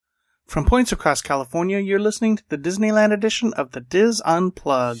From points across California, you're listening to the Disneyland edition of the Diz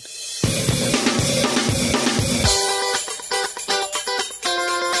Unplugged.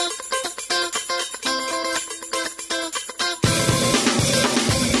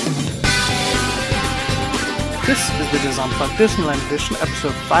 This is the Diz Unplugged Disneyland edition,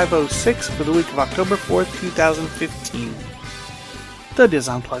 episode 506 for the week of October 4th, 2015. The Diz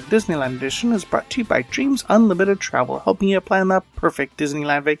Unplugged Disneyland edition is brought to you by Dreams Unlimited Travel, helping you plan the perfect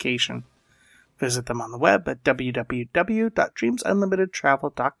Disneyland vacation. Visit them on the web at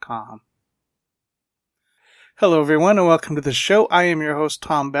www.dreamsunlimitedtravel.com. Hello everyone and welcome to the show. I am your host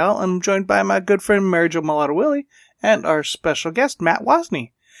Tom Bell and I'm joined by my good friend Mary Jo Mulatto-Willie and our special guest Matt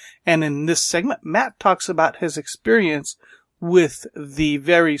Wazny. And in this segment, Matt talks about his experience with the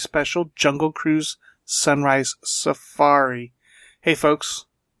very special Jungle Cruise Sunrise Safari. Hey, folks.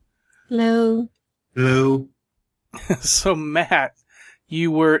 Hello. Hello. So, Matt, you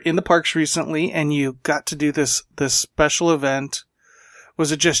were in the parks recently, and you got to do this special event.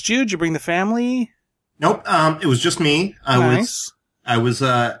 Was it just you? Did you bring the family? Nope. It was just me. Nice. I was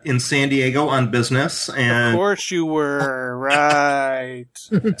in San Diego on business, and of course you were, right?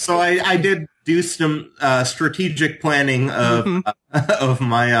 So I did do some strategic planning of of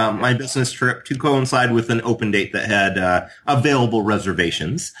my business trip to coincide with an open date that had available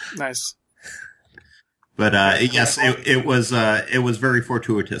reservations. Nice. But yes, it was very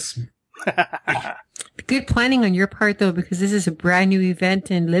fortuitous. Good planning on your part, though, because this is a brand new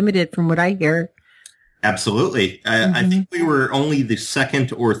event and limited, from what I hear. Absolutely. I think we were only the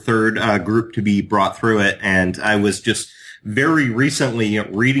second or third group to be brought through it, and I was just very recently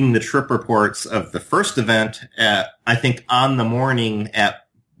reading the trip reports of the first event I think on the morning at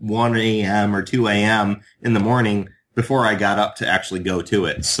 1 a.m. or 2 a.m. in the morning before I got up to actually go to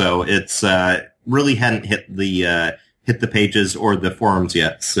it. So it's really hadn't hit the pages or the forums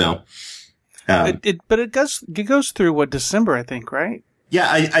yet. So, but it goes through what, December, I think, right? Yeah,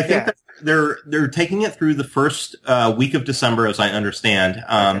 I think that they're taking it through the first week of December, as I understand.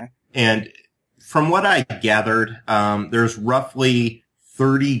 Okay. And from what I gathered, there's roughly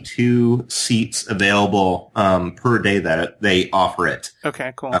 32 seats available per day that they offer it.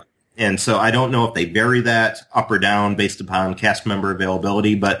 Okay, cool. And so I don't know if they vary that up or down based upon cast member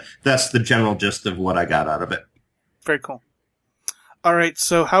availability, but that's the general gist of what I got out of it. Very cool. All right,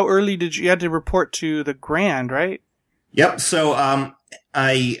 so how early you had to report to the Grand, right? Yep. So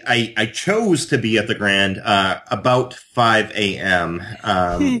I chose to be at the Grand about 5 a.m.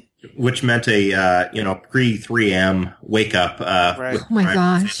 Which meant a pre 3 a.m. wake up. Right. Oh my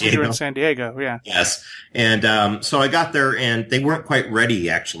gosh! You're in San Diego, yeah. Yes, and so I got there, and they weren't quite ready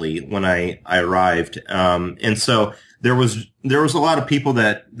actually when I arrived. And so there was a lot of people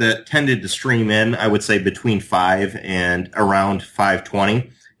that tended to stream in. I would say between 5 and around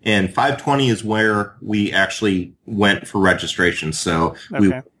 5:20. And 5:20 is where we actually went for registration. So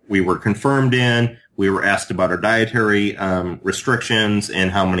we were confirmed in. We were asked about our dietary restrictions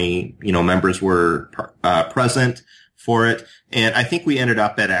and how many members were present for it. And I think we ended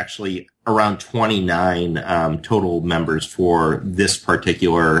up at actually around 29 total members for this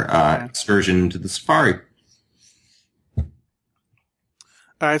particular excursion into the safari. All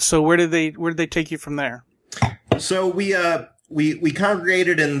right. So where did they take you from there? So we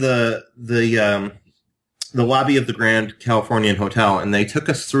congregated in the lobby of the Grand Californian Hotel, and they took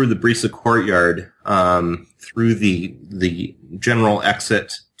us through the Brisa Courtyard, through the general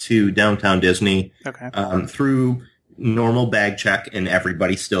exit to downtown Disney, through normal bag check, and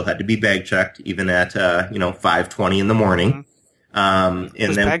everybody still had to be bag checked, even at 5:20 in the morning. And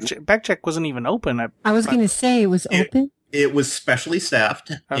then bag check wasn't even open. I was going to say it was open. It was specially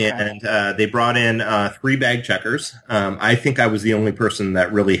staffed, and they brought in 3 bag checkers. I think I was the only person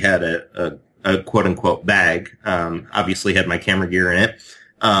that really had a quote-unquote bag. Obviously had my camera gear in it.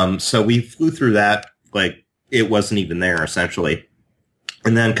 So we flew through that like it wasn't even there, essentially.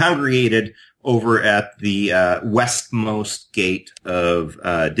 And then congregated over at the westmost gate of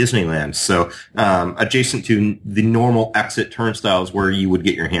Disneyland. So adjacent to the normal exit turnstiles where you would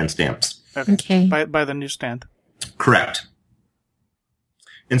get your hand stamps. Okay. By the newsstand. Correct.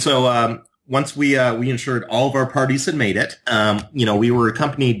 And so once we ensured all of our parties had made it, we were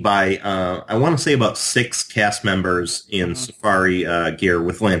accompanied by I want to say about 6 cast members in safari gear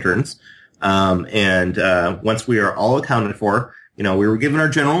with lanterns. And once we are all accounted for, we were given our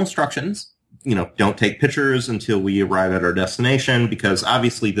general instructions. Don't take pictures until we arrive at our destination, because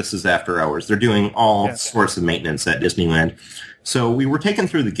obviously this is after hours. They're doing all sorts of maintenance at Disneyland. So we were taken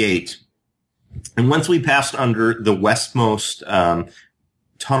through the gate. And once we passed under the westmost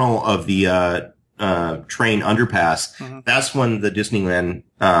tunnel of the train underpass, that's when the Disneyland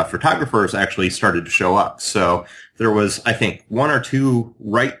photographers actually started to show up. So there was, I think, one or two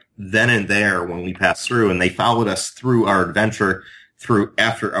right then and there when we passed through, and they followed us through our adventure through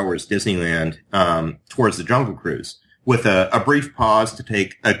After Hours Disneyland towards the Jungle Cruise, with a brief pause to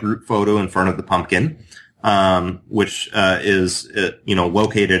take a group photo in front of the pumpkin, which is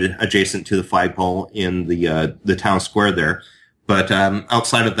located adjacent to the flagpole in the town square there. But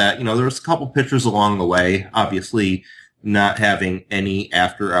outside of that, there was a couple pictures along the way. Obviously, not having any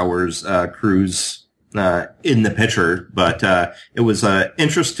After Hours cruise in the picture, but it was an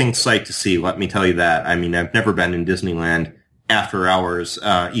interesting sight to see. Let me tell you that. I mean, I've never been in Disneyland after hours,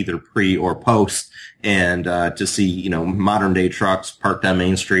 either pre or post, and to see modern day trucks parked on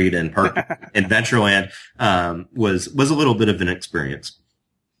Main Street and parked in Adventureland was a little bit of an experience.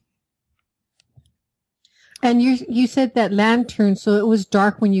 And you said that lantern, so it was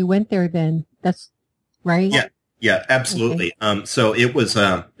dark when you went there. Then that's right. Yeah, absolutely. Okay. So it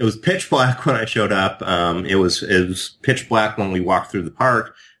was pitch black when I showed up. It was pitch black when we walked through the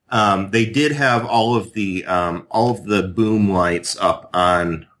park. They did have all of the boom lights up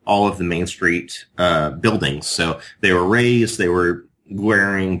on all of the Main Street buildings. So they were raised, they were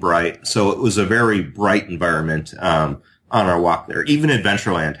glaring bright. So it was a very bright environment on our walk there. Even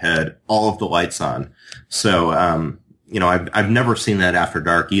Adventureland had all of the lights on. So I've never seen that after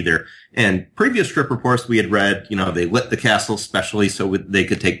dark either. And previous trip reports we had read, they lit the castle specially so they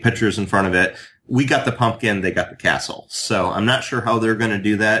could take pictures in front of it. We got the pumpkin, they got the castle. So I'm not sure how they're going to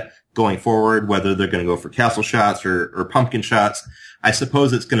do that going forward, whether they're going to go for castle shots or pumpkin shots. I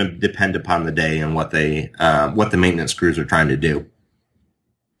suppose it's going to depend upon the day and what the maintenance crews are trying to do.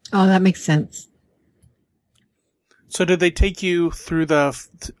 Oh, that makes sense. So did they take you through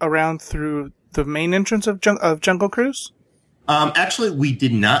around through the main entrance of Jungle Cruise? Actually, we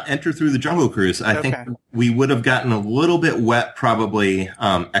did not enter through the Jungle Cruise. I think we would have gotten a little bit wet probably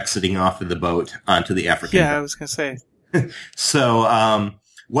exiting off of the boat onto the African boat. I was going to say. So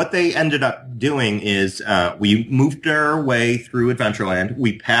what they ended up doing is we moved our way through Adventureland.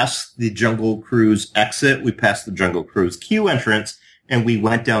 We passed the Jungle Cruise exit. We passed the Jungle Cruise queue entrance, and we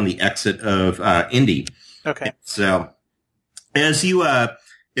went down the exit of Indy. Okay. So as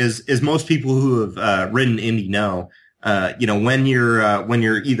as most people who have ridden Indy know, when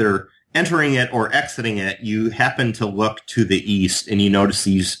you're either entering it or exiting it, you happen to look to the east and you notice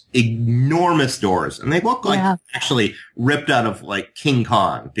these enormous doors, and they look like actually ripped out of like King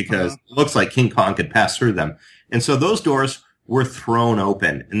Kong, because it looks like King Kong could pass through them. And so those doors were thrown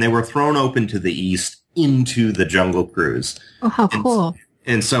open, and they were thrown open to the east into the Jungle Cruise. Oh, how cool.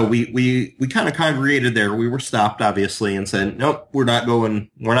 And so we kind of congregated there. We were stopped, obviously, and said, nope, we're not going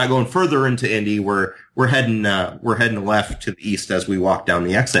further into Indy. We're heading left to the east as we walk down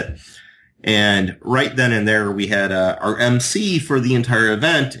the exit. And right then and there, we had our MC for the entire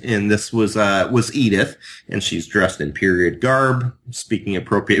event, and this was Edith, and she's dressed in period garb, speaking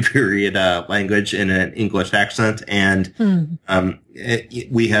appropriate period language in an English accent, and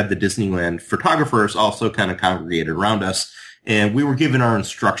we had the Disneyland photographers also kind of congregated around us, and we were given our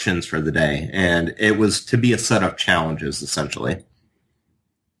instructions for the day, and it was to be a set of challenges, essentially.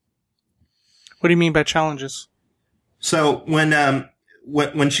 What do you mean by challenges? So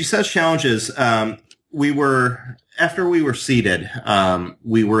when she says challenges, after we were seated,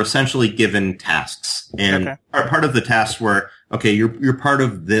 we were essentially given tasks, and part of the tasks were, okay, you're part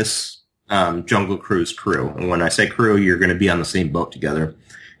of this Jungle Cruise crew, and when I say crew, you're going to be on the same boat together.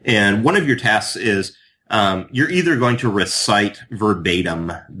 And one of your tasks is you're either going to recite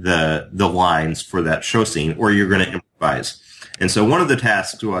verbatim the lines for that show scene, or you're going to improvise. And so one of the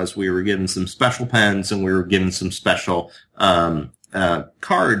tasks was we were given some special pens, and we were given some special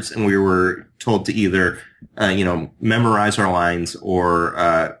cards, and we were told to either, memorize our lines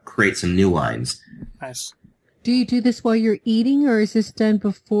or create some new lines. Nice. Do you do this while you're eating, or is this done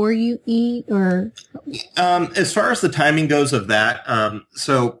before you eat, or? As far as the timing goes of that,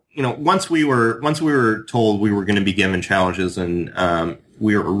 once we were told we were going to be given challenges, and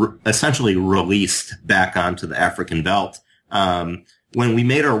we were essentially released back onto the African belt. When we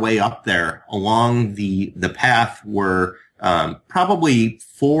made our way up there, along the path were probably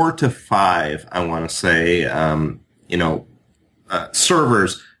 4 to 5, I want to say,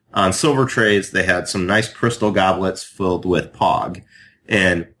 servers on silver trays. They had some nice crystal goblets filled with Pog.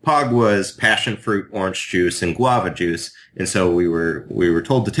 And Pog was passion fruit, orange juice, and guava juice. And so we were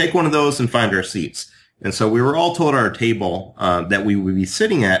told to take one of those and find our seats. And so we were all told our table that we would be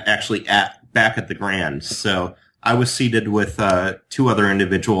sitting at, actually back at the Grand. So I was seated with two other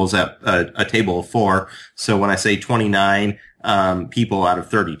individuals at a table of 4. So when I say 29 people out of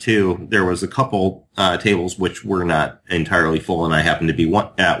 32, there was a couple tables which were not entirely full, and I happened to be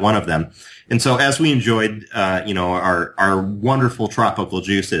at one of them. And so as we enjoyed, our wonderful tropical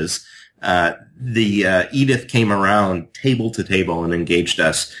juices, the Edith came around table to table and engaged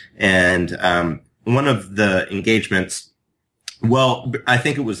us. And one of the engagements, well, I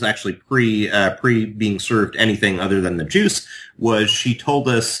think it was actually pre being served anything other than the juice, was she told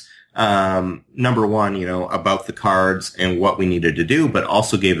us, number one, about the cards and what we needed to do, but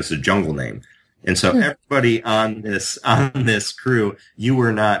also gave us a jungle name. And so everybody on this crew, you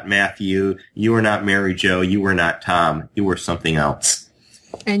were not Matthew, you were not Mary Jo, you were not Tom, you were something else.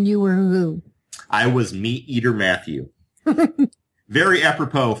 And you were who? I was Meat Eater Matthew. Very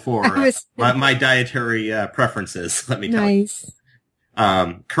apropos for my dietary preferences, let me tell you.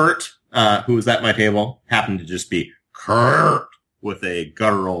 Nice. Kurt, who was at my table, happened to just be Kurt with a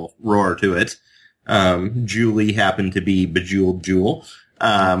guttural roar to it. Julie happened to be Bejeweled Jewel.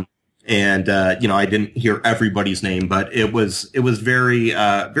 I didn't hear everybody's name, but it was very,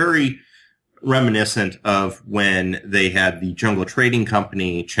 very reminiscent of when they had the Jungle Trading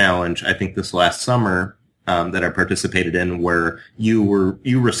Company challenge, I think this last summer, that I participated in, where you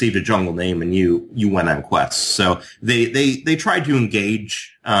received a jungle name and you went on quests. So they tried to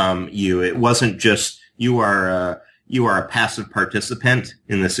engage, you. It wasn't just you are a passive participant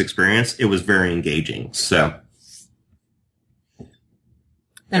in this experience. It was very engaging. So.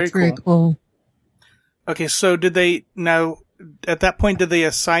 That's very cool. Okay. So at that point, did they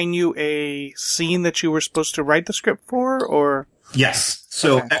assign you a scene that you were supposed to write the script for, or? Yes.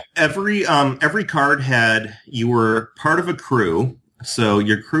 So every card you were part of a crew. So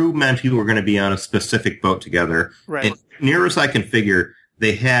your crew meant you were going to be on a specific boat together. Right. And near as I can figure,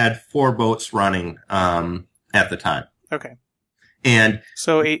 they had 4 boats running, at the time. Okay. And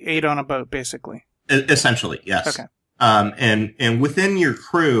so eight on a boat, basically. Essentially, yes. Okay. And within your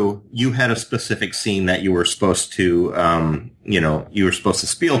crew, you had a specific scene that you were supposed to,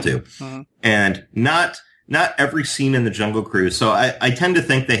 spiel to. Mm-hmm. And not every scene in the Jungle Cruise. So I tend to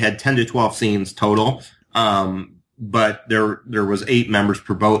think they had 10 to 12 scenes total. But there was 8 members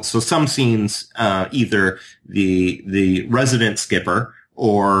per boat. So some scenes, either the resident skipper,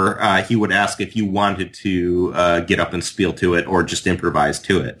 or he would ask if you wanted to get up and spiel to it or just improvise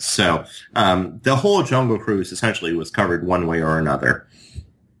to it. So the whole Jungle Cruise essentially was covered one way or another.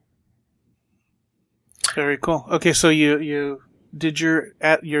 Very cool. Okay, so you did your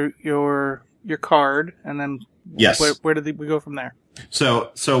card, and then yes, where did we go from there?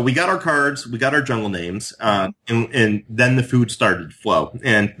 So we got our cards, we got our jungle names, and then the food started to flow.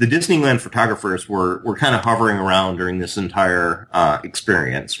 And the Disneyland photographers were kind of hovering around during this entire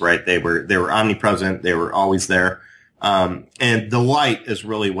experience, right? They were omnipresent, they were always there. And the light is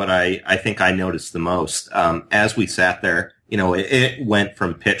really what I think I noticed the most. As we sat there, it went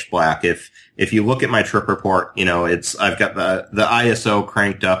from pitch black. If you look at my trip report, I've got the ISO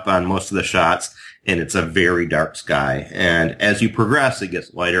cranked up on most of the shots, and it's a very dark sky. And as you progress, it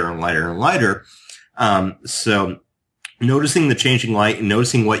gets lighter and lighter and lighter. So noticing the changing light and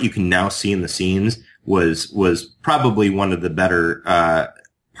noticing what you can now see in the scenes was probably one of the better,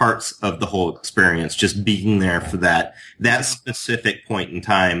 parts of the whole experience, just being there for that specific point in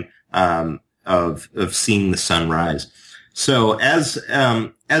time, of seeing the sunrise. So as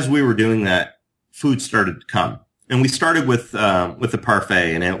we were doing that, food started to come. And we started with a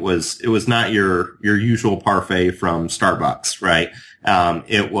parfait, and it was not your usual parfait from Starbucks, right?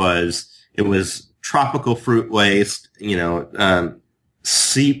 It was tropical fruit laced,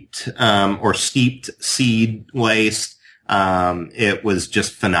 steeped seed laced. It was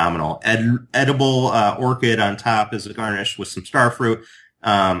just phenomenal. Edible orchid on top as a garnish with some star fruit.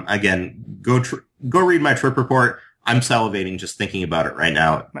 Again, go read my trip report. I'm salivating just thinking about it right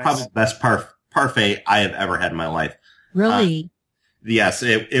now. Nice. Probably the best parfait I have ever had in my life. Really? Yes,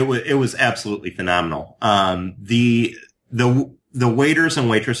 it was absolutely phenomenal. The waiters and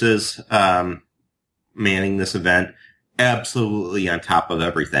waitresses, manning this event, absolutely on top of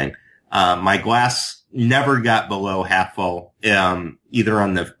everything. My glass never got below half full, either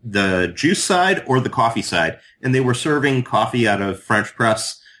on the juice side or the coffee side. And they were serving coffee out of French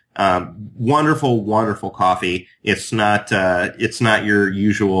press. Wonderful, wonderful coffee. It's not your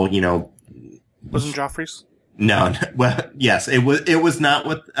usual, Wasn't Joffrey's? No. Well, yes, it was not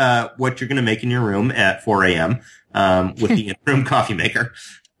what you're going to make in your room at 4 a.m. With the in-room coffee maker.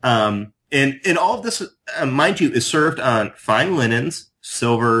 And all of this, mind you, is served on fine linens,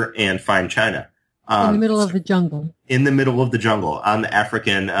 silver, and fine china. In the middle of the jungle. In the middle of the jungle on the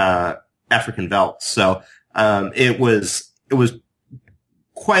African veldt. So, it was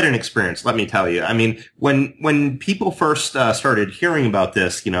quite an experience, let me tell you. I mean, when people first started hearing about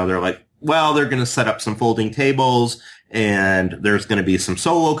this, they're like, well, they're going to set up some folding tables and there's going to be some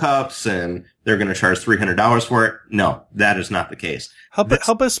solo cups and they're going to charge $300 for it. No, that is not the case.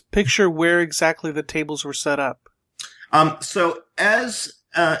 Help us picture where exactly the tables were set up. So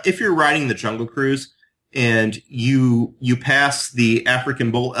if you're riding the Jungle Cruise and you pass the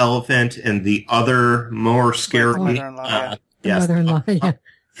African bull elephant and the other more scary, Mother-in-law, Mother-in-law, yeah.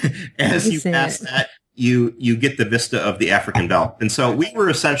 As you pass that, you get the vista of the African belt. And so we were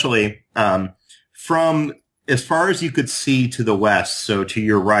essentially, from as far as you could see to the west, so to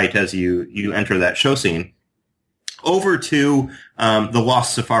your right as you enter that show scene, over to the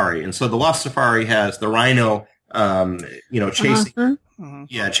Lost Safari. And so the Lost Safari has the rhino, chasing,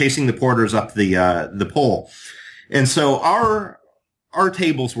 chasing the porters up the pole. And so our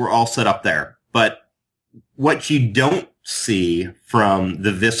tables were all set up there. But what you don't see from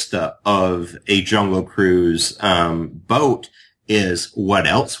the vista of a Jungle Cruise boat is what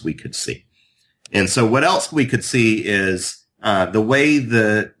else we could see. And so what else we could see is the way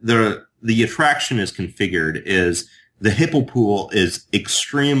the attraction is configured is the hippo pool is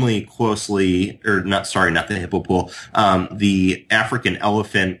extremely closely, not the hippo pool, the African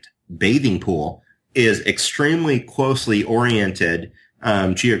elephant bathing pool is extremely closely oriented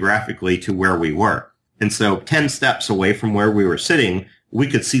geographically to where we were. And so 10 steps away from where we were sitting, we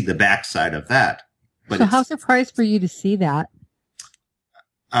could see the backside of that. But so how surprised were you to see that?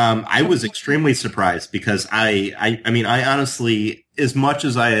 I was extremely surprised because I honestly, as much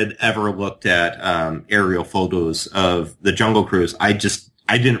as I had ever looked at aerial photos of the Jungle Cruise, I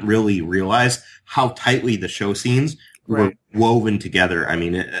didn't really realize how tightly the show scenes were woven together. I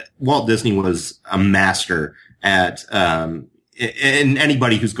mean, Walt Disney was a master at and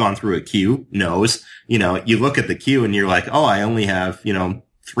anybody who's gone through a queue knows, you look at the queue and you're like, oh, I only have,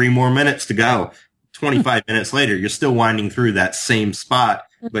 3 more minutes to go. 25 minutes later, you're still winding through that same spot,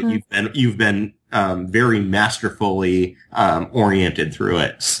 but you've been very masterfully oriented through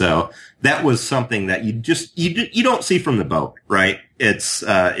it. So that was something that you don't see from the boat, right? It's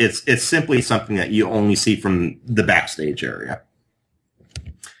simply something that you only see from the backstage area.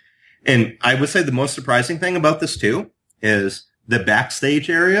 And I would say the most surprising thing about this too is the backstage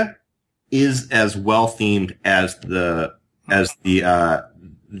area is as well themed as the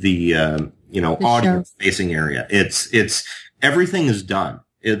audience facing area. It's everything is done.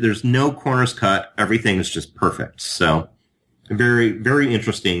 There's no corners cut. Everything is just perfect. So very, very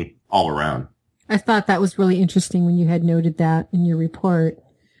interesting all around. I thought that was really interesting when you had noted that in your report.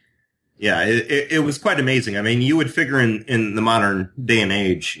 Yeah, it was quite amazing. I mean, you would figure in the modern day and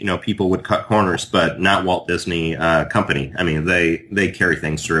age, people would cut corners, but not Walt Disney Company. I mean, they carry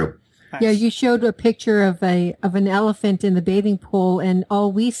things through. Yeah, you showed a picture of an elephant in the bathing pool, and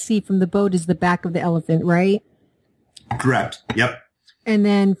all we see from the boat is the back of the elephant, right? Correct. Yep. And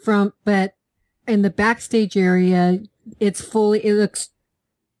then but in the backstage area, it looks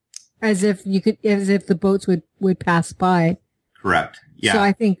as if the boats would pass by. Correct. Yeah. So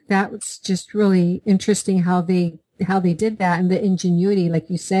I think that was just really interesting how they did that and the ingenuity, like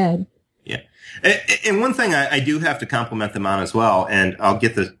you said. Yeah. And one thing I do have to compliment them on as well, and I'll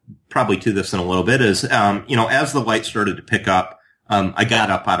get probably to this in a little bit, is, as the light started to pick up, I got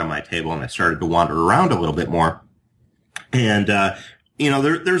up out of my table and I started to wander around a little bit more. And,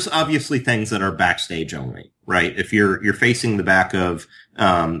 there's obviously things that are backstage only, right? If you're facing the back of,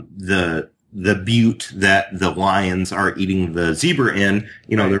 the butte that the lions are eating the zebra in,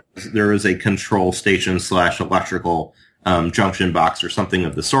 there is a control station / electrical, junction box or something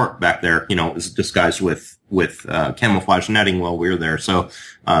of the sort back there, is disguised with camouflage netting while we were there. So,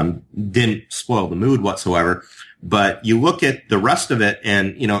 didn't spoil the mood whatsoever. But you look at the rest of it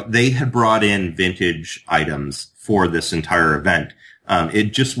and, they had brought in vintage items for this entire event.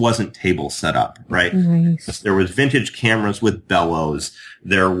 It just wasn't table set up, right? Nice. There was vintage cameras with bellows.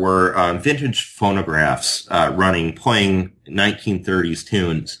 There were vintage phonographs playing 1930s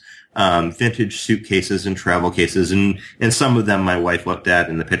tunes. Vintage suitcases and travel cases, and some of them my wife looked at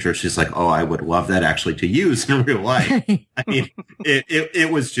in the picture. She's like, "Oh, I would love that actually to use in real life." I mean,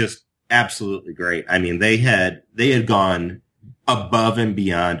 it was just absolutely great. I mean, they had gone above and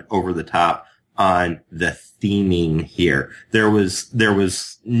beyond, over the top on the theming here. There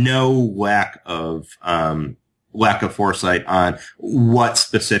was no lack of foresight on what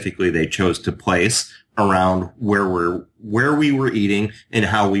specifically they chose to place around where we were eating and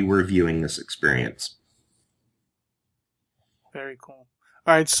how we were viewing this experience. Very cool.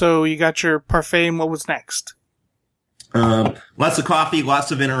 All right, so you got your parfait, and what was next? Lots of coffee,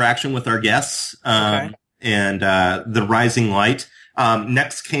 lots of interaction with our guests. Okay. and the Rising Light.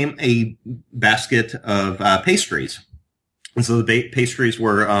 Next came a basket of pastries. And so the pastries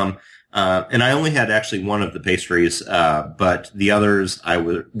were, and I only had actually one of the pastries, but the others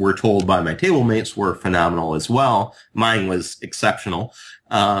were told by my table mates were phenomenal as well. Mine was exceptional.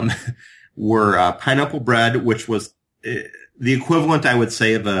 Were pineapple bread, which was the equivalent, I would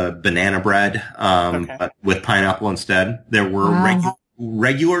say, of a banana bread, but with pineapple instead. There were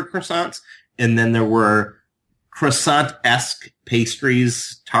regular croissants, and then there were croissant-esque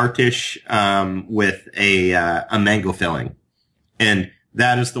pastries, tartish, with a mango filling. And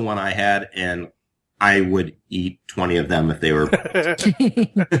that is the one I had, and I would eat 20 of them if they were.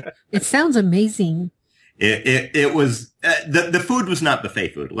 It sounds amazing. It was, the food was not buffet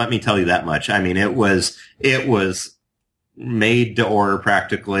food. Let me tell you that much. I mean, it was made to order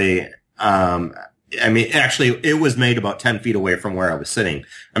practically. Actually, it was made about 10 feet away from where I was sitting.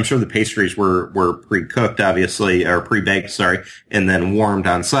 I'm sure the pastries were pre-cooked, obviously, or pre-baked, and then warmed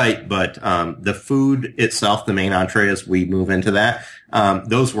on site. But the food itself, the main entree, as we move into that,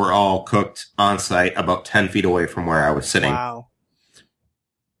 those were all cooked on site about 10 feet away from where I was sitting. Wow.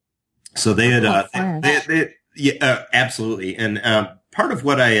 So they had, absolutely. And part of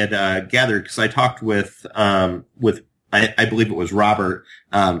what I had gathered, because I talked with I believe it was Robert.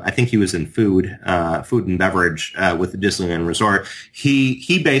 I think he was in food and beverage, with the Disneyland Resort.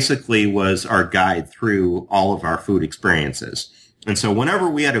 He basically was our guide through all of our food experiences. And so whenever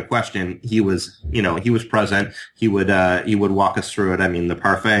we had a question, he was present. He would walk us through it. I mean, the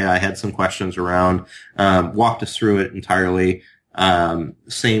parfait, I had some questions around, walked us through it entirely.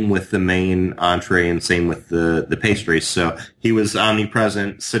 Same with the main entree and same with the pastries. So he was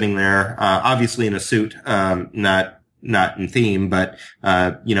omnipresent, sitting there, obviously in a suit, not in theme, but,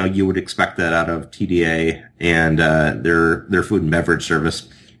 you would expect that out of TDA and, their food and beverage service.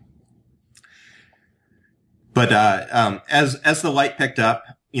 But, as the light picked up,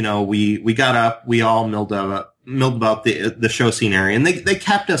 we got up, we all milled about the show scene area, and they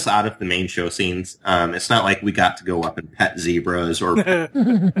kept us out of the main show scenes. It's not like we got to go up and pet zebras or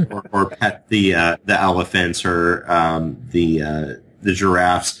or pet the elephants or, the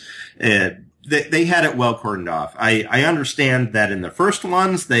giraffes. They had it well cordoned off. I understand that in the first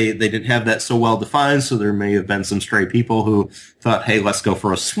ones, they didn't have that so well defined, so there may have been some stray people who thought, hey, let's go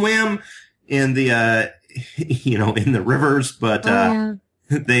for a swim in the, in the rivers, but,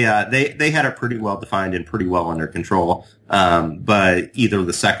 they had it pretty well defined and pretty well under control, but either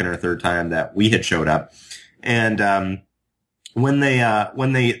the second or third time that we had showed up. And, when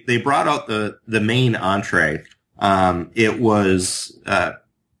they brought out the main entree, it was,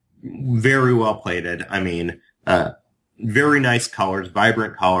 very well plated. I mean, very nice colors,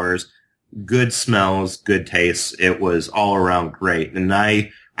 vibrant colors, good smells, good tastes. It was all around great. And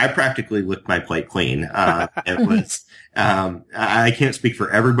I practically licked my plate clean. It was, I can't speak for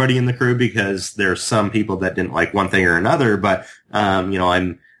everybody in the crew because there's some people that didn't like one thing or another, but, I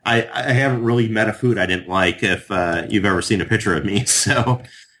haven't really met a food I didn't like if, you've ever seen a picture of me. So,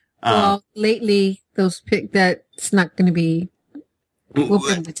 well, lately that's not going to be, we'll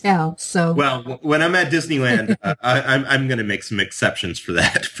be able to tell. So, well, when I'm at Disneyland, I'm going to make some exceptions for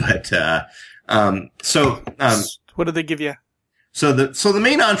that. But what did they give you? So the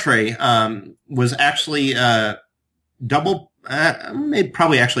main entree was actually double,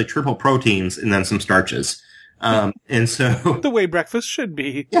 probably actually triple proteins and then some starches. And so the way breakfast should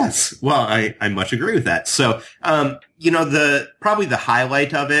be. Yes. Well, I much agree with that. So, probably the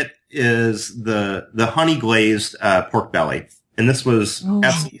highlight of it is the honey glazed pork belly. And this was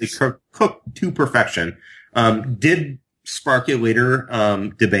absolutely cooked to perfection. Did spark a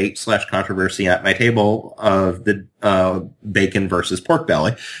later debate / controversy at my table of the bacon versus pork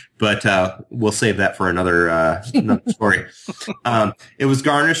belly, but we'll save that for another story. It was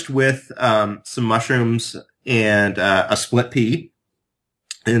garnished with some mushrooms and a split pea,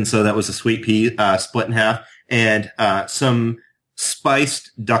 and so that was a sweet pea split in half, and some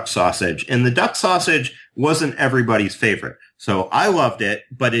spiced duck sausage. And the duck sausage wasn't everybody's favorite. So I loved it,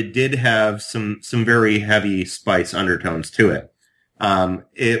 but it did have some very heavy spice undertones to it.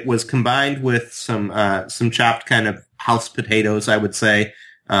 It was combined with some chopped kind of house potatoes, I would say.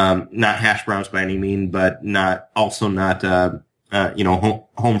 Not hash browns by any mean, but not home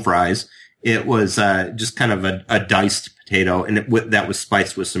fries. It was, just kind of a diced potato, and that was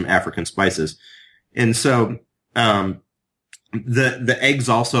spiced with some African spices. And so, the eggs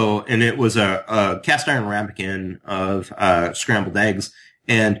also, and it was a cast iron ramekin of scrambled eggs,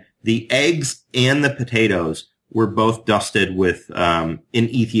 and the eggs and the potatoes were both dusted with an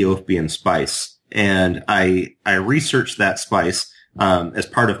Ethiopian spice. And I researched that spice, as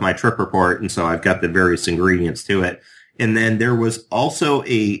part of my trip report. And so I've got the various ingredients to it. And then there was also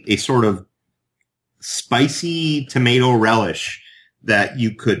a sort of spicy tomato relish that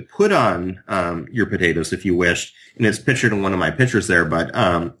you could put on your potatoes if you wished. And it's pictured in one of my pictures there. But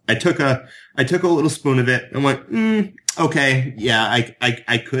I took a little spoon of it and went, okay, yeah,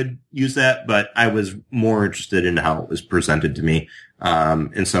 I could use that, but I was more interested in how it was presented to me.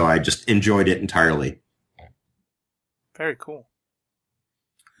 And so I just enjoyed it entirely. Very cool.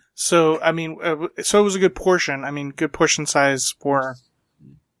 So, I mean, so it was a good portion. I mean, good portion size for...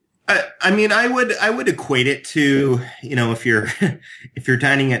 I mean, I would equate it to, you know, if you're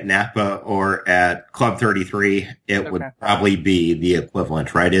dining at Napa or at Club 33, it would probably be the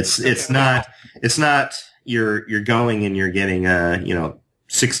equivalent, right? It's not you're going and you're getting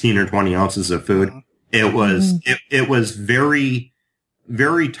 16 or 20 ounces of food. Mm-hmm. It was very,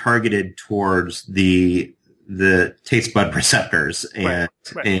 very targeted towards the taste bud receptors and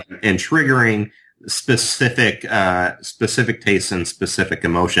triggering specific tastes and specific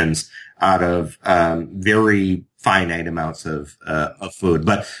emotions out of very finite amounts of food.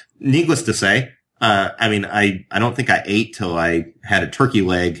 But needless to say, I mean, I don't think I ate till I had a turkey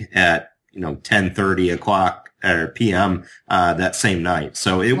leg at 10:30 o'clock or p.m. That same night.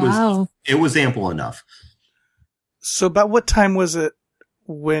 So it was ample enough. So about what time was it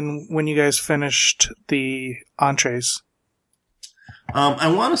when you guys finished the entrees?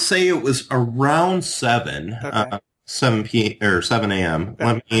 I want to say it was around 7 a.m.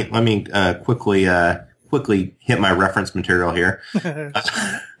 Yeah. Let me quickly hit my reference material here.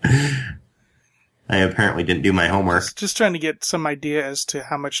 I apparently didn't do my homework. Just trying to get some idea as to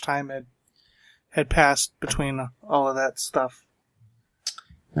how much time had passed between all of that stuff.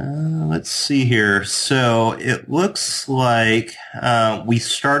 Let's see here. So it looks like we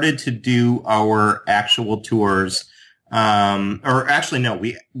started to do our actual tours. Or actually, no,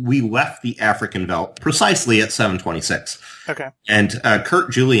 we left the African Belt precisely at 7:26. Okay. And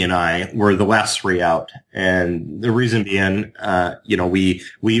Kurt, Julie, and I were the last three out. And the reason being,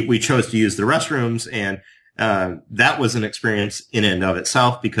 we chose to use the restrooms, and that was an experience in and of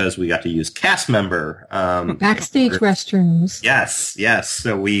itself because we got to use cast member backstage restrooms. Yes.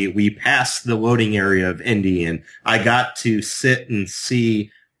 So we passed the loading area of Indy, and I got to sit and see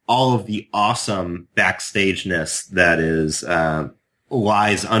all of the awesome backstageness that is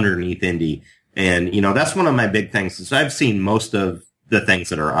lies underneath Indy. And, that's one of my big things is I've seen most of the things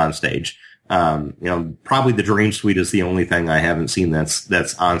that are on stage. Probably the Dream Suite is the only thing I haven't seen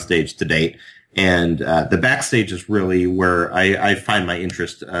that's on stage to date. And the backstage is really where I find my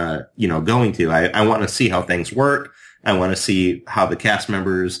interest, going to. I want to see how things work. I want to see how the cast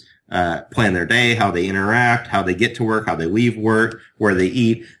members plan their day, how they interact, how they get to work, how they leave work, where they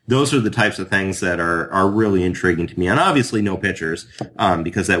eat. Those are the types of things that are really intriguing to me. And obviously no pictures,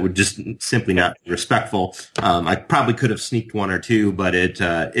 because that would just simply not be respectful. I probably could have sneaked one or two, but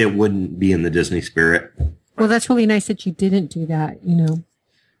it wouldn't be in the Disney spirit. Well, that's really nice that you didn't do that,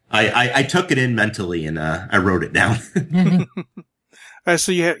 I took it in mentally and I wrote it down.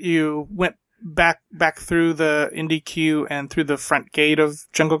 So you went back through the Indy queue and through the front gate of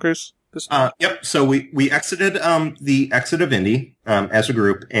Jungle Cruise? Yep. So we exited the exit of Indy as a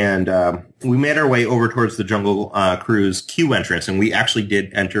group, and we made our way over towards the Jungle Cruise queue entrance, and we actually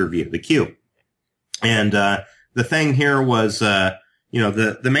did enter via the queue. And the thing here was, the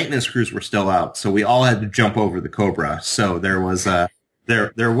maintenance crews were still out, so we all had to jump over the Cobra. So there was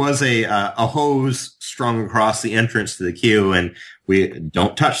there was a hose strung across the entrance to the queue, and we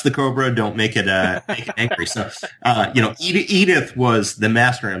don't touch the Cobra, don't make it angry. So, Edith was the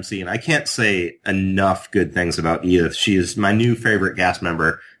master MC, and I can't say enough good things about Edith. She is my new favorite cast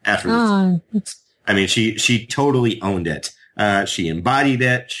member after this. I mean, she totally owned it. She embodied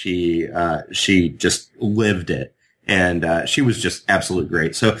it. She just lived it. And she was just absolutely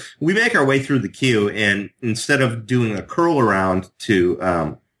great. So we make our way through the queue, and instead of doing a curl around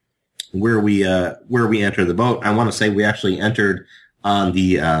to where we enter the boat, I want to say we actually entered on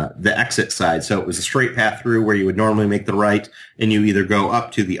the exit side. So it was a straight path through where you would normally make the right, and you either go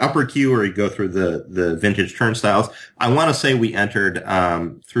up to the upper queue or you go through the vintage turnstiles. I want to say we entered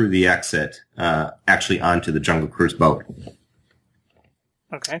through the exit, actually onto the Jungle Cruise boat.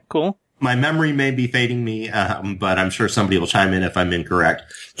 Okay, cool. My memory may be fading me, but I'm sure somebody will chime in if I'm incorrect.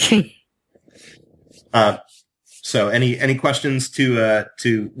 So any questions to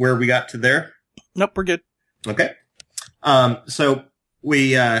where we got to there? Nope, we're good. Okay. So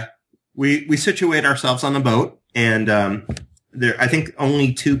we situate ourselves on the boat, and I think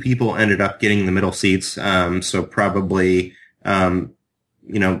only 2 people ended up getting the middle seats. So probably 3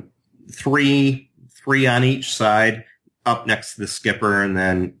 on each side. up next to the skipper and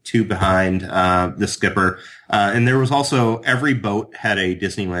then 2 behind the skipper. And there was also, every boat had a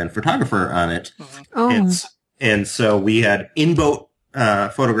Disneyland photographer on it. Oh. And so we had in-boat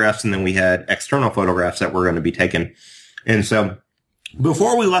photographs, and then we had external photographs that were going to be taken. And so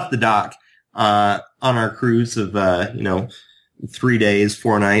before we left the dock on our cruise of 3 days,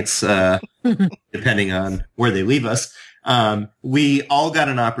 4 nights, depending on where they leave us, we all got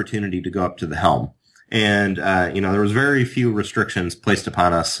an opportunity to go up to the helm. And, there was very few restrictions placed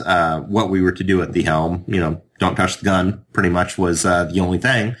upon us, what we were to do at the helm. Don't touch the gun pretty much was, the only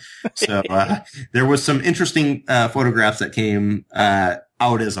thing. So, there was some interesting, photographs that came,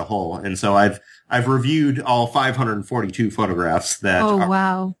 out as a whole. And so I've reviewed all 542 photographs that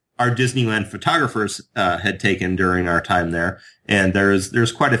wow. our Disneyland photographers, had taken during our time there. And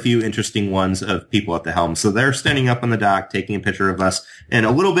there's quite a few interesting ones of people at the helm. So they're standing up on the dock, taking a picture of us, and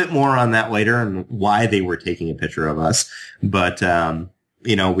a little bit more on that later and why they were taking a picture of us. But,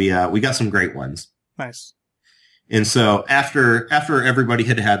 we got some great ones. Nice. And so after everybody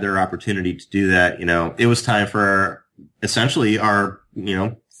had had their opportunity to do that, it was time for essentially our,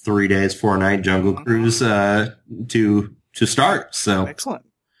 3 days, 4 night jungle cruise, to start. So excellent.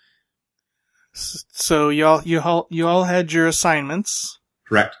 So you all had your assignments.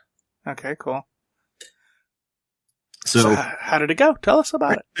 Correct. Okay, cool. So how did it go? Tell us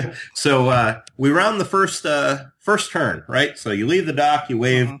about it. So we round the first turn, right? So you leave the dock, you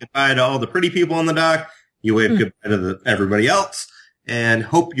wave goodbye to all the pretty people on the dock, you wave goodbye to everybody else, and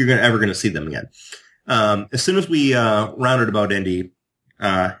hope you're ever going to see them again. As soon as we rounded about Indy,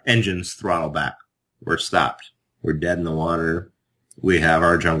 engines throttle back. We're stopped. We're dead in the water. We have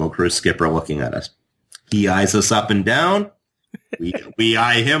our Jungle Cruise skipper looking at us. He eyes us up and down. We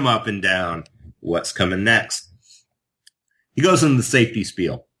eye him up and down. What's coming next? He goes into the safety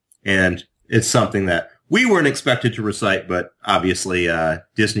spiel, and it's something that we weren't expected to recite, but obviously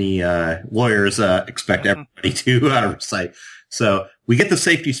Disney lawyers expect everybody to recite. So we get the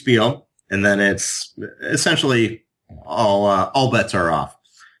safety spiel, and then it's essentially all bets are off.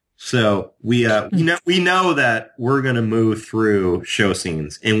 So we know that we're going to move through show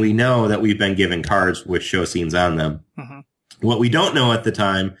scenes, and we know that we've been given cards with show scenes on them. What we don't know at the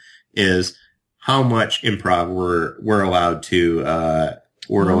time is how much improv we're allowed to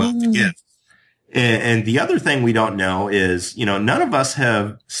give. And the other thing we don't know is, none of us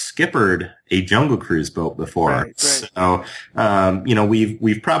have skippered a Jungle Cruise boat before. Right. So,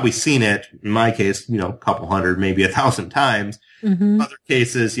 we've probably seen it, in my case, a couple hundred, maybe 1,000 times. Other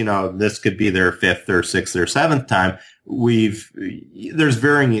cases, this could be their 5th or 6th or 7th time. There's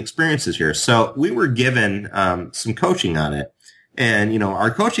varying experiences here. So we were given, some coaching on it. And, our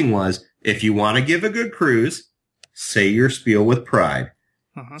coaching was, if you want to give a good cruise, say your spiel with pride.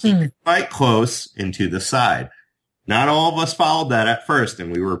 Keep it quite close and to the side. Not all of us followed that at first,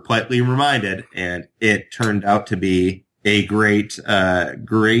 and we were politely reminded, and it turned out to be a great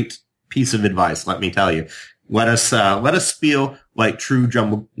piece of advice, let me tell you. Let us feel like true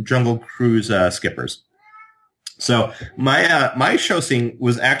Jungle Cruise skippers. So my show scene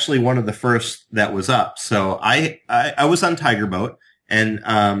was actually one of the first that was up. So I was on Tiger Boat, and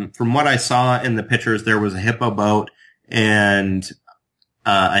from what I saw in the pictures, there was a hippo boat and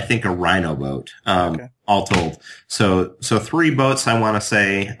I think a rhino boat, all told. So 3 boats, I want to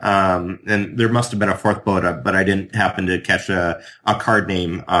say, and there must have been a 4th boat, but I didn't happen to catch a card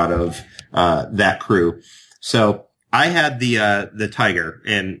name out of that crew. So I had the tiger,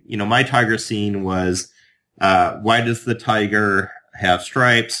 and my tiger scene was, why does the tiger have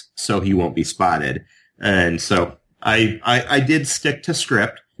stripes? So he won't be spotted. And so I did stick to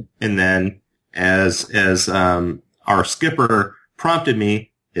script, and then as our skipper prompted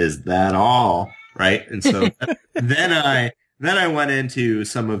me, is that all? Right? And so then I went into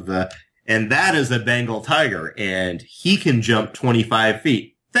some of and that is a Bengal tiger, and he can jump 25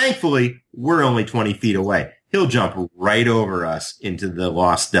 feet. Thankfully, we're only 20 feet away. He'll jump right over us into the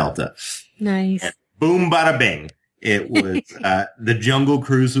Lost Delta. Nice. And boom, bada bing. It was, the Jungle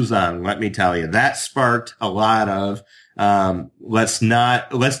Cruise was on, let me tell you. That sparked a lot of, let's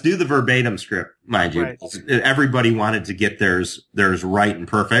do the verbatim script, mind you. Right. Everybody wanted to get theirs right and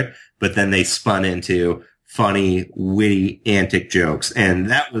perfect, but then they spun into funny, witty, antic jokes. And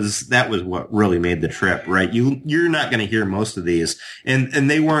that was what really made the trip, right? You're not going to hear most of these.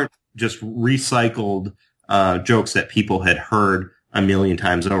 And they weren't just recycled, jokes that people had heard a million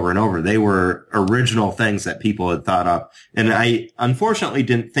times over and over. They were original things that people had thought up. And I unfortunately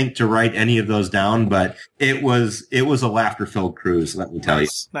didn't think to write any of those down, but it was a laughter-filled cruise, let me tell you.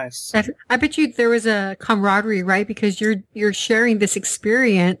 Nice. I bet you there was a camaraderie, right? Because you're sharing this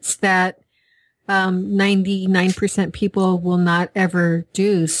experience that 99% people will not ever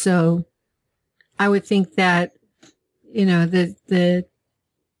do. So I would think that, the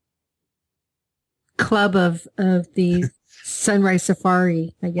club of the Sunrise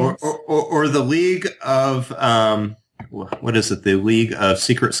Safari, I guess. Or the League of, what is it? The League of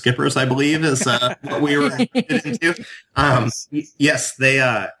Secret Skippers, I believe, is what we were into. Yes,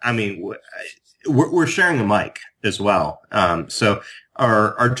 they, we're sharing a mic as well. So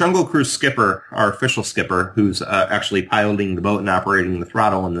our Jungle Cruise skipper, our official skipper, who's actually piloting the boat and operating the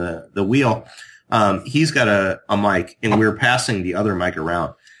throttle and the wheel, he's got a mic, and we're passing the other mic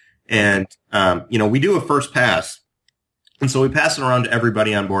around. And, we do a first pass. And so we pass it around to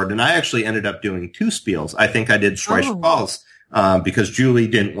everybody on board. And I actually ended up doing 2 spiels. I think I did Schweitzer Falls, because Julie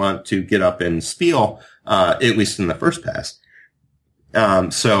didn't want to get up and spiel, at least in the first pass.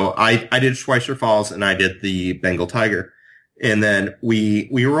 So I did Schweitzer Falls and I did the Bengal Tiger. And then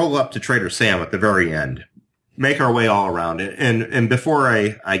we roll up to Trader Sam at the very end, make our way all around it. And before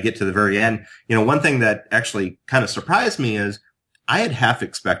I get to the very end, one thing that actually kind of surprised me is I had half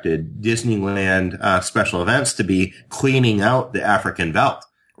expected Disneyland special events to be cleaning out the African belt.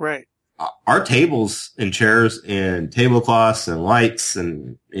 Right. Our tables and chairs and tablecloths and lights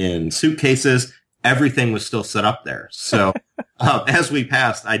and suitcases, everything was still set up there. So as we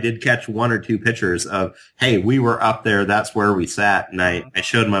passed, I did catch 1 or 2 pictures of, hey, we were up there. That's where we sat. And I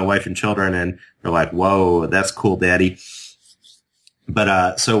showed my wife and children, and they're like, whoa, that's cool, Daddy.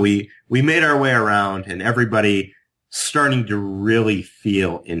 But so we made our way around, and everybody starting to really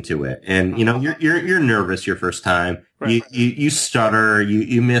feel into it. And, you're nervous your first time. Right. You stutter,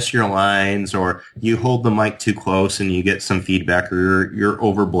 you miss your lines, or you hold the mic too close and you get some feedback, or you're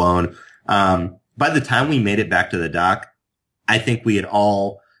overblown. By the time we made it back to the dock, I think we had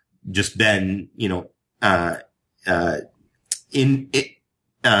all just been,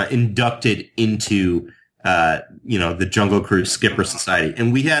 inducted into the Jungle Cruise Skipper Society.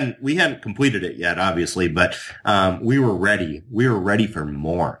 And we hadn't completed it yet, obviously, but, we were ready. We were ready for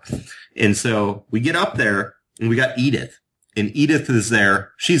more. And so we get up there and we got Edith, and Edith is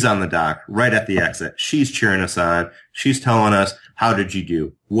there. She's on the dock right at the exit. She's cheering us on. She's telling us, how did you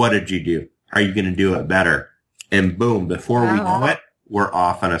do? What did you do? Are you going to do it better? And boom, before we know it, we're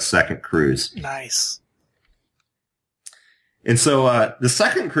off on a second cruise. Nice. And so, the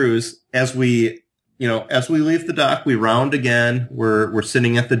second cruise, as we leave the dock, we round again. We're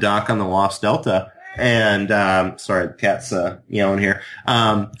sitting at the dock on the Lost Delta. And, sorry, the cat's, yelling here.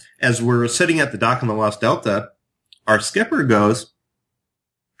 As we're sitting at the dock on the Lost Delta, our skipper goes,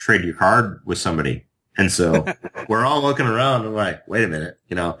 trade your card with somebody. And so we're all looking around and like, wait a minute,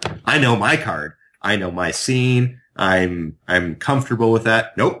 I know my card. I know my scene. I'm comfortable with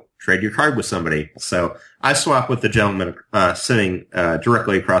that. Nope. Trade your card with somebody. So I swap with the gentleman, sitting,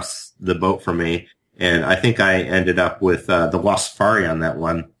 directly across the boat from me. And I think I ended up with, the Lost Safari on that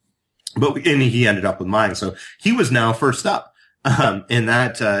one. And he ended up with mine. So he was now first up. And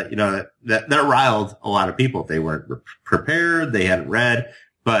that, that riled a lot of people. They weren't prepared. They hadn't read,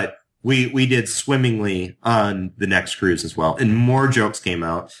 but we did swimmingly on the next cruise as well. And more jokes came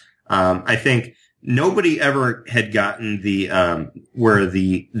out. I think nobody ever had gotten the, where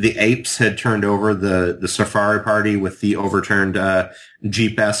the apes had turned over the safari party with the overturned,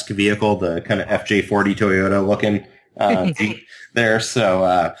 Jeep-esque vehicle, the kind of FJ40 Toyota looking, Jeep there.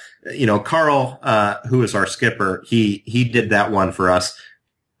 So, Carl, who is our skipper, he did that one for us.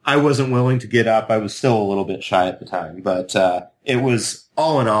 I wasn't willing to get up. I was still a little bit shy at the time, but, it was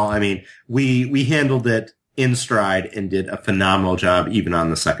all in all. I mean, we handled it in stride and did a phenomenal job even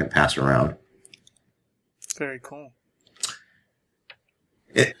on the second pass around. Very cool.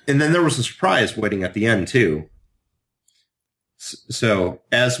 And then there was a surprise waiting at the end too. So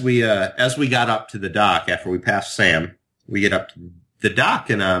as we got up to the dock after we passed Sam, we get up to the dock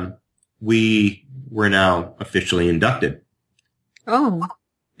and we were now officially inducted. Oh.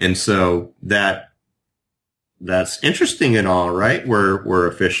 And so that's interesting and all, right? We're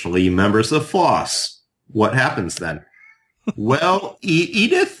officially members of Floss. What happens then? Well,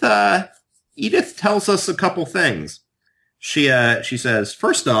 Edith tells us a couple things. She says,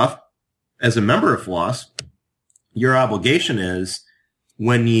 first off, as a member of Floss, your obligation is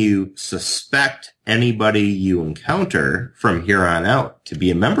when you suspect anybody you encounter from here on out to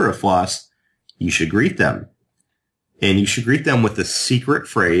be a member of Floss, you should greet them. And you should greet them with a secret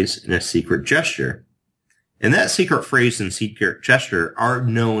phrase and a secret gesture. And that secret phrase and secret gesture are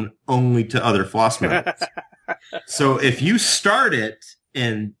known only to other Floss members. So if you start it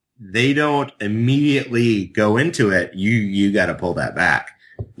and they don't immediately go into it, you got to pull that back.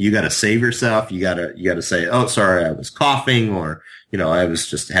 You got to save yourself. You got to say, oh, sorry, I was coughing, or, I was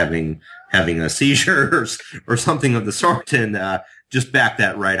just having a seizure or something of the sort, and just back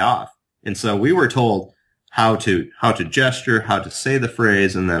that right off. And so we were told how to gesture, how to say the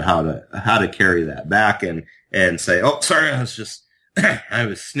phrase, and then how to carry that back and say, "Oh, sorry, I was just I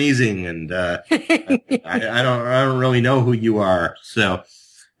was sneezing, and I don't really know who you are." So,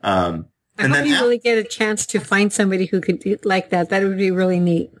 I hope you really get a chance to find somebody who could do like that. That would be really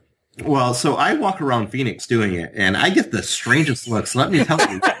neat. Well, so I walk around Phoenix doing it, and I get the strangest looks. Let me tell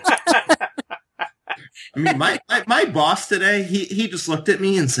you. I mean, my boss today, he just looked at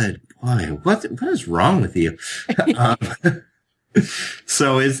me and said, "Boy, what is wrong with you?"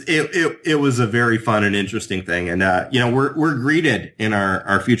 So it was a very fun and interesting thing, and we're greeted in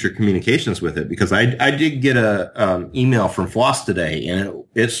our future communications with it, because I did get a email from Floss today, and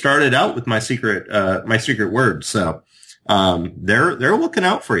it started out with my secret word. So they're looking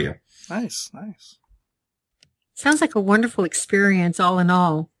out for you. Nice. Sounds like a wonderful experience, all in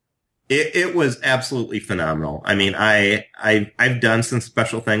all. It was absolutely phenomenal. I mean, I've done some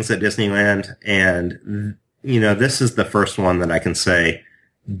special things at Disneyland, and this is the first one that I can say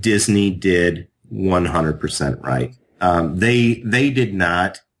Disney did 100% right. They did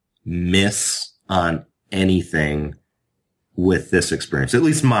not miss on anything with this experience, at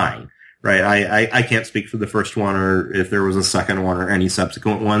least mine. Right. I can't speak for the first one, or if there was a second one or any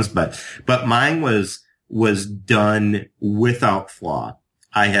subsequent ones, but mine was done without flaw.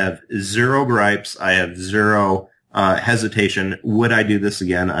 I have zero gripes. I have zero hesitation. Would I do this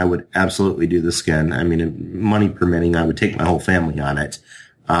again? I would absolutely do this again. I mean, money permitting, I would take my whole family on it.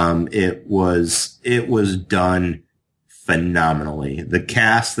 It was done phenomenally. The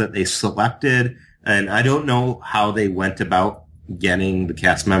cast that they selected, and I don't know how they went about getting the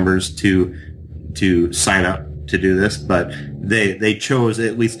cast members to sign up to do this, but they chose,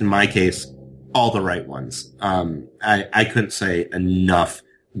 at least in my case, all the right ones. I couldn't say enough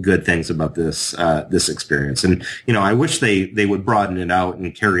good things about this experience. And, I wish they would broaden it out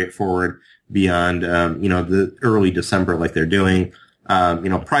and carry it forward beyond, the early December like they're doing.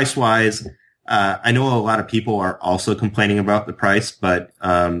 Price wise, I know a lot of people are also complaining about the price, but,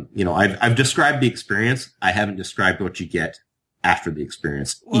 I've described the experience. I haven't described what you get after the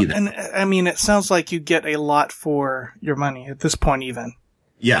experience either. And I mean, it sounds like you get a lot for your money at this point, even.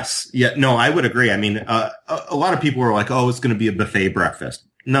 Yes. Yeah. No, I would agree. I mean, a lot of people are like, "Oh, it's going to be a buffet breakfast."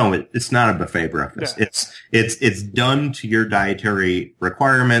 No, it's not a buffet breakfast. Yeah. It's done to your dietary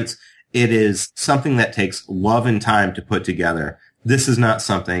requirements. It is something that takes love and time to put together. This is not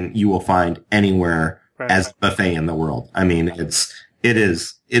something you will find anywhere as a buffet in the world. I mean, it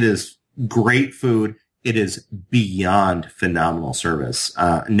is great food. It is beyond phenomenal service.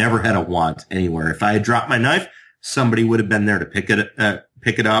 Never had a want anywhere. If I had dropped my knife, somebody would have been there to pick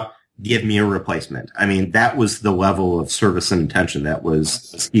it up, give me a replacement. I mean, that was the level of service and attention that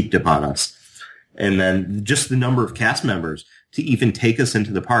was heaped upon us. And then just the number of cast members to even take us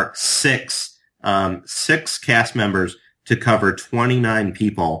into the park, six cast members to cover 29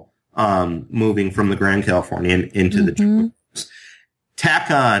 people, moving from the Grand Californian into the tours.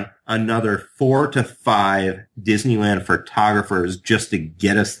 Tack on another 4 to 5 Disneyland photographers just to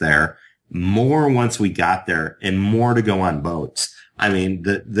get us there. More once we got there, and more to go on boats. I mean,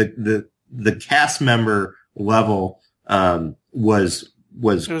 the cast member level was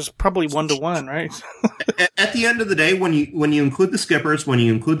it was probably 1-to-1, right? At the end of the day, when you include the skippers, when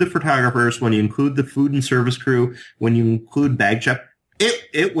you include the photographers, when you include the food and service crew, when you include bag check,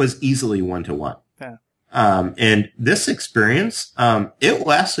 it was easily 1-to-1. Yeah. And this experience, it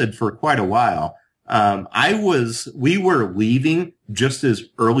lasted for quite a while. We were leaving just as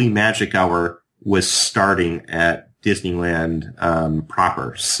early magic hour was starting at Disneyland,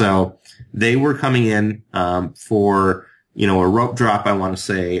 proper. So they were coming in, for, a rope drop, I want to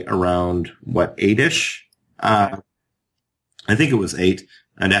say around 8-ish. I think it was 8.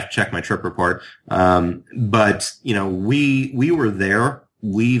 I'd have to check my trip report. But we were there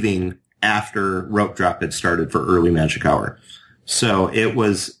leaving after rope drop had started for early magic hour. So it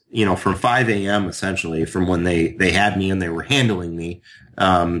was, from 5 a.m. essentially, from when they had me and they were handling me,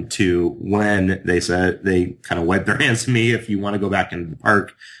 to when they said they kind of wiped their hands to me. If you want to go back into the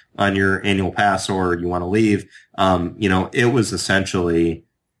park on your annual pass or you want to leave, it was essentially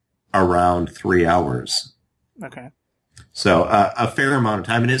around 3 hours. Okay. So, a fair amount of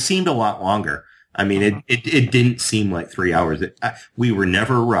time, and it seemed a lot longer. I mean, it didn't seem like 3 hours. We were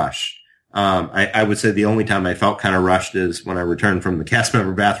never rushed. I would say the only time I felt kind of rushed is when I returned from the cast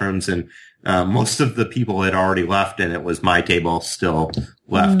member bathrooms, and most of the people had already left, and it was my table still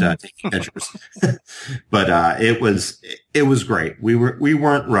left taking pictures. But it was great. We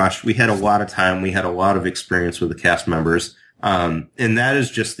weren't rushed. We had a lot of time. We had a lot of experience with the cast members. And that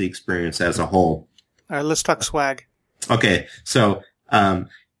is just the experience as a whole. All right, let's talk swag. Okay, so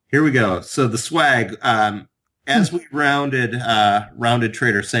here we go. So the swag, as we rounded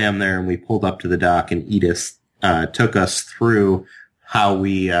Trader Sam there, and we pulled up to the dock, and Edith took us through how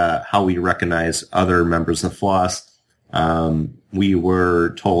we recognize other members of Floss. We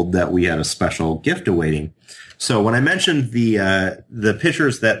were told that we had a special gift awaiting. So when I mentioned the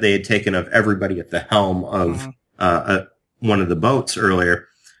pictures that they had taken of everybody at the helm of one of the boats earlier,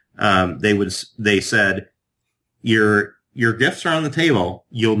 they said, your gifts are on the table.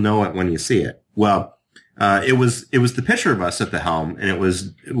 You'll know it when you see it. Well, it was the picture of us at the helm, and it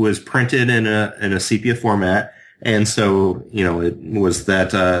was printed in a sepia format. And so, it was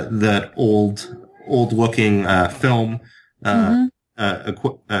that old looking film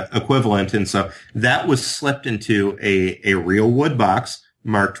equivalent. And so that was slipped into a real wood box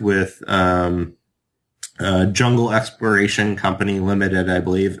marked with Jungle Exploration Company Limited, I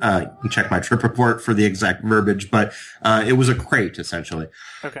believe. You can check my trip report for the exact verbiage, but it was a crate, essentially.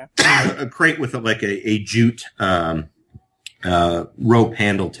 Okay. A crate with a jute rope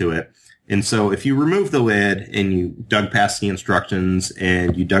handle to it. And so if you remove the lid and you dug past the instructions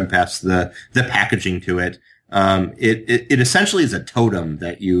and you dug past the packaging to it, it essentially is a totem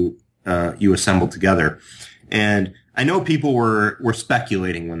that you assemble together. And I know people were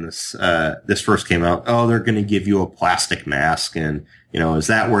speculating when this first came out. Oh, they're going to give you a plastic mask, and is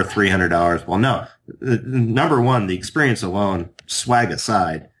that worth $300? Well, no. Number one, the experience alone, swag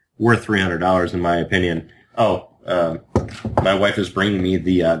aside, worth $300 in my opinion. Oh, my wife is bringing me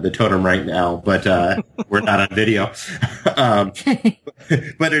the totem right now, but we're not on video.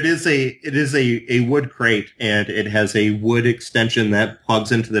 But it is a wood crate, and it has a wood extension that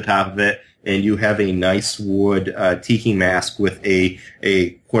plugs into the top of it. And you have a nice wood tiki mask with a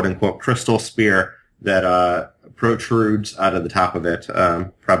quote-unquote crystal spear that protrudes out of the top of it,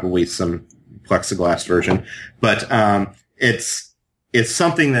 probably some plexiglass version. But it's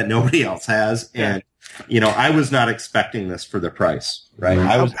something that nobody else has. And, I was not expecting this for the price, right?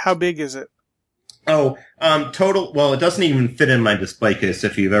 How big is it? Oh, total, well, it doesn't even fit in my display case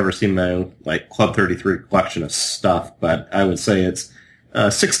if you've ever seen my, Club 33 collection of stuff. But I would say it's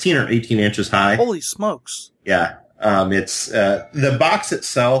 16 or 18 inches high. Holy smokes. Yeah. It's, the box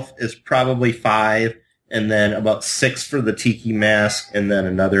itself is probably 5, and then about 6 for the tiki mask, and then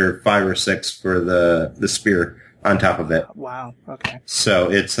another 5 or 6 for the spear on top of it. Wow. Okay. So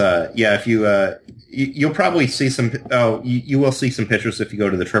it's, if you'll probably see you will see some pictures if you go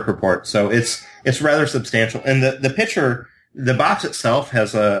to the trip report. So it's rather substantial. And the box itself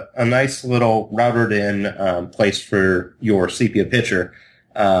has a nice little routed in place for your sepia picture.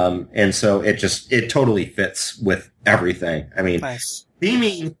 And so it totally fits with everything. I mean, nice.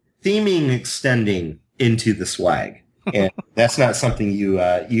 Theming extending into the swag. And that's not something you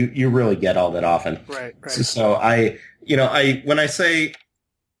really get all that often. Right. So when I say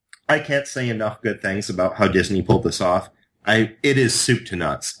I can't say enough good things about how Disney pulled this off, it is soup to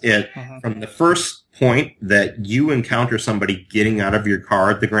nuts. From the first point that you encounter somebody getting out of your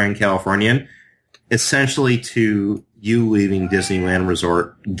car at the Grand Californian, essentially to you leaving Disneyland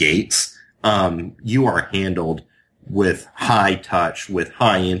Resort gates, you are handled with high touch, with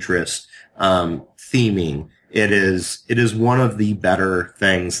high interest, theming. It is one of the better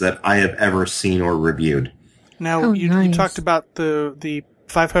things that I have ever seen or reviewed. Now, you talked about the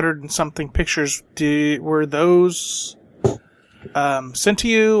 500 and something pictures. Were those sent to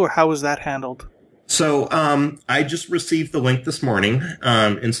you, or how was that handled? So I just received the link this morning,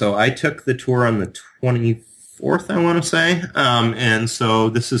 and so I took the tour on the 24th, I want to say, and so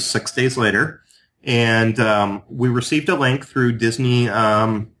this is 6 days later, and we received a link through Disney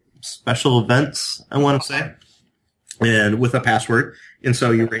special events, I want to say, and with a password. And so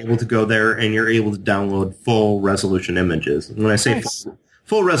you're able to go there and you're able to download full resolution images. And when I say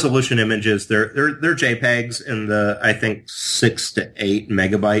full resolution images, they're JPEGs in the, I think, 6 to 8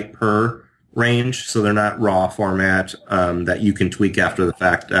 megabyte per range. So they're not raw format, that you can tweak after the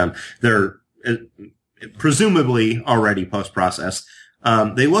fact. They're presumably already post-processed.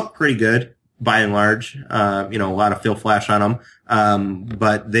 They look pretty good by and large, a lot of fill flash on them.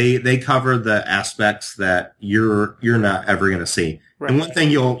 But they cover the aspects that you're not ever going to see. Right. And one thing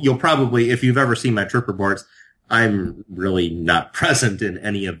you'll probably, if you've ever seen my trip reports, I'm really not present in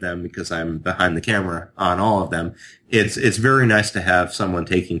any of them because I'm behind the camera on all of them. It's very nice to have someone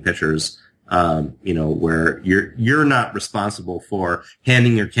taking pictures, where you're not responsible for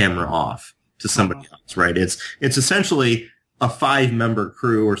handing your camera off to somebody else, right? It's essentially a 5-member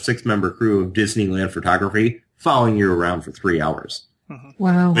crew or 6-member crew of Disneyland photography following you around for 3 hours.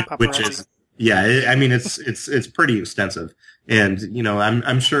 Wow. Which is, it's pretty extensive. And,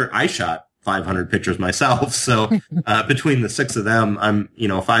 I'm sure I shot 500 pictures myself. So, between the 6 of them,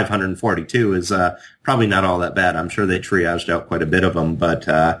 542 is, probably not all that bad. I'm sure they triaged out quite a bit of them, but,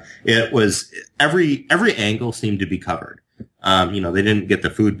 it was every angle seemed to be covered. They didn't get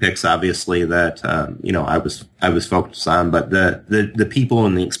the food pics, obviously, that, I was focused on, but the people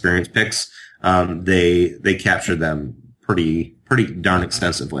and the experience pics, they captured them pretty darn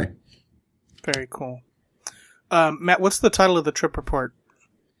extensively. Very cool. Matt, what's the title of the trip report?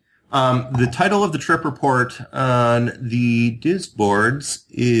 The title of the trip report on the Diz boards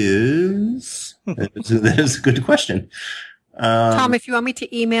is, that is a good question. Tom, if you want me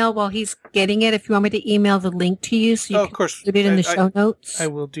to email while he's getting it, if you want me to email the link to you so you of course. Put it in the show notes. I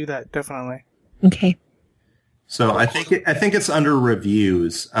will do that, definitely. Okay. So I think it's under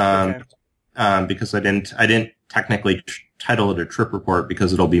reviews, Okay. Because I didn't technically title it a trip report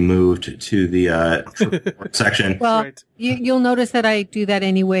because it'll be moved to the trip report section. Well, Right. you'll notice that I do that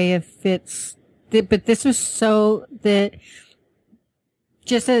anyway but this was so that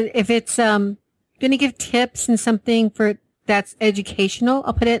if it's going to give tips and something that's educational,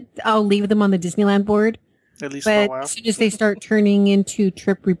 I'll leave them on the Disneyland board. At least for But a while. as soon as they start turning into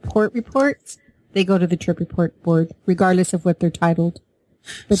trip reports, they go to the trip report board, regardless of what they're titled.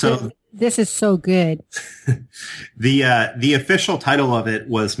 But So this is so good. the official title of it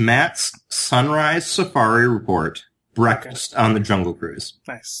was Matt's Sunrise Safari Report, Breakfast on the Jungle Cruise.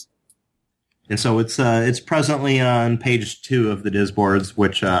 Nice. And so it's presently on page 2 of the Diz boards,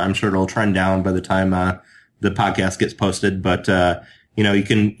 which I'm sure it'll trend down by the time the podcast gets posted. But you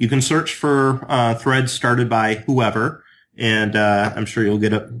can search for threads started by whoever, and I'm sure you'll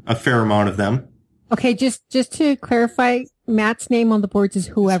get a fair amount of them. Okay, just to clarify, Matt's name on the boards is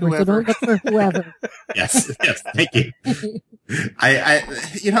whoever. So don't look for whoever. Yes, thank you.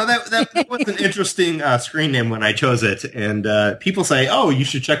 That was an interesting screen name when I chose it, and people say, "Oh, you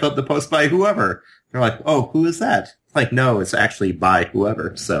should check out the post by whoever." They're like, "Oh, who is that?" Like, no, it's actually by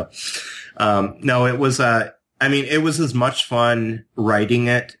whoever. So, no, it was. It was as much fun writing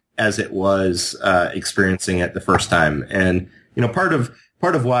it as it was experiencing it the first time, and part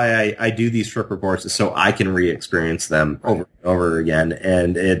of why I do these trip reports is so I can re-experience them over and over again.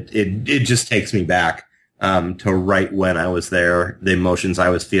 And it just takes me back, to right when I was there, the emotions I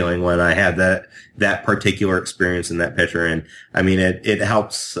was feeling when I had that particular experience in that picture. And it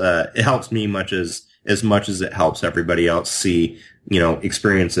helps me as much as it helps everybody else see,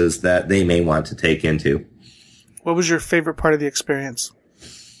 experiences that they may want to take into. What was your favorite part of the experience?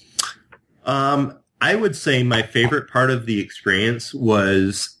 I would say my favorite part of the experience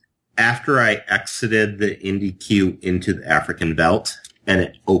was after I exited the Indy Queue into the African Veldt and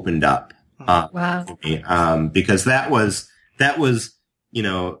it opened up. Wow. Because that was,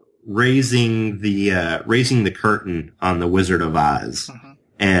 raising the curtain on the Wizard of Oz,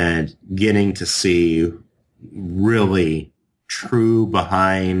 and getting to see really true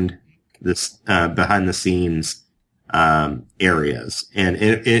behind the scenes areas. And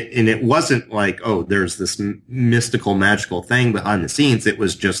it wasn't like, oh, there's this mystical, magical thing behind the scenes. It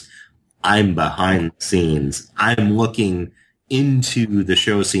was just, I'm behind the scenes. I'm looking into the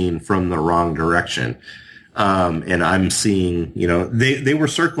show scene from the wrong direction. And I'm seeing, they were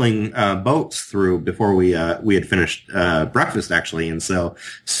circling, boats through before we had finished, breakfast actually. And so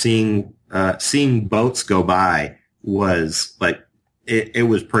seeing boats go by was like, it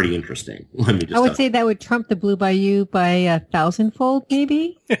was pretty interesting. Let me just. I would say that would trump the Blue Bayou by 1,000-fold,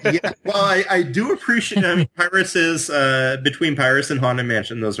 maybe. Yeah, well, I do appreciate. Pirates is between Pirates and Haunted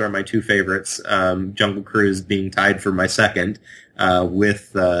Mansion. Those are my two favorites. Jungle Cruise being tied for my second,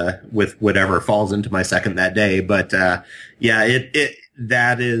 with whatever falls into my second that day. But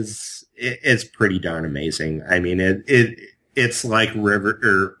it's pretty darn amazing. I mean, it's like river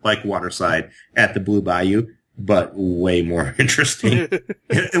or like Waterside at the Blue Bayou, but way more interesting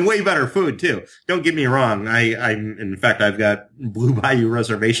and way better food too. Don't get me wrong. In fact, I've got Blue Bayou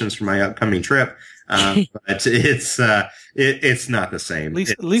reservations for my upcoming trip. But it's not the same.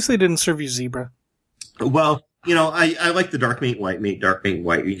 At least they didn't serve you zebra. Well, I like the dark meat, white meat, dark meat,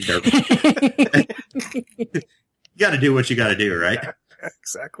 white meat, dark meat. You got to do what you got to do, right?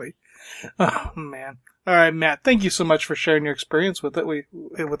 Exactly. Oh man. All right, Matt. Thank you so much for sharing your experience with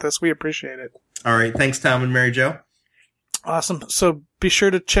us. We appreciate it. All right. Thanks, Tom and Mary Jo. Awesome. So be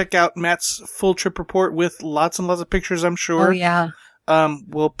sure to check out Matt's full trip report with lots and lots of pictures, I'm sure. Oh, yeah.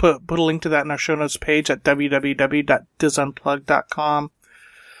 We'll put a link to that in our show notes page at www.disunplug.com.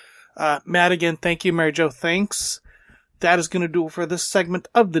 Matt, again, thank you. Mary Jo, thanks. That is going to do it for this segment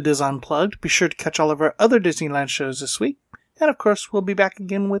of the Diz Unplugged. Be sure to catch all of our other Disneyland shows this week. And of course, we'll be back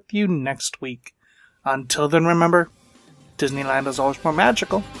again with you next week. Until then, remember Disneyland is always more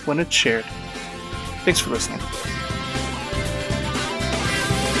magical when it's shared. Thanks for listening.